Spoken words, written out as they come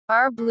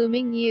Our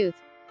Blooming Youth.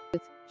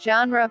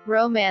 Genre,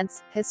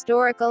 romance,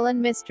 historical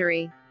and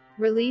mystery.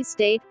 Release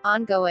date,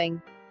 ongoing.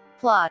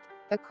 Plot.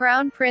 A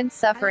crown prince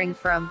suffering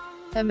from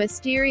a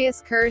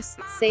mysterious curse,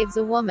 saves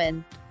a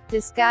woman,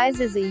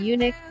 disguised as a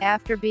eunuch,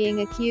 after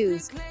being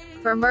accused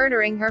for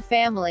murdering her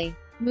family.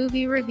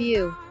 Movie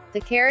review.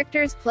 The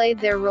characters played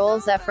their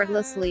roles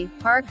effortlessly.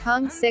 Park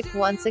Hyung-sik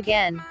once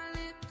again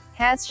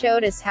has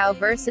showed us how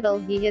versatile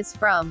he is,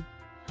 from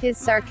his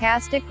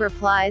sarcastic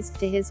replies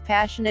to his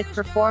passionate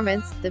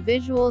performance. The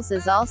visuals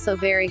is also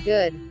very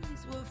good.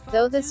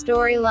 Though the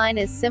storyline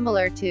is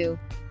similar to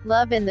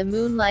Love in the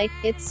Moonlight,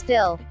 it's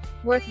still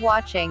worth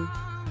watching.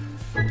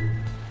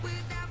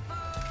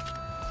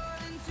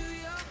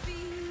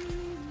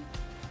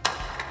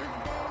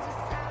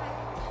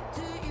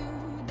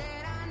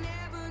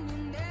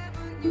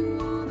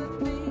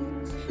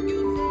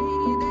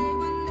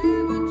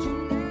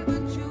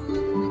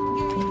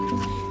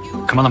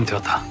 그만하면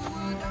되었다.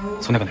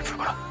 손해가 내풀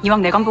거라.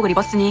 이왕 내관복을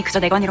입었으니 그저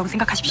내관이라고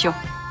생각하십시오.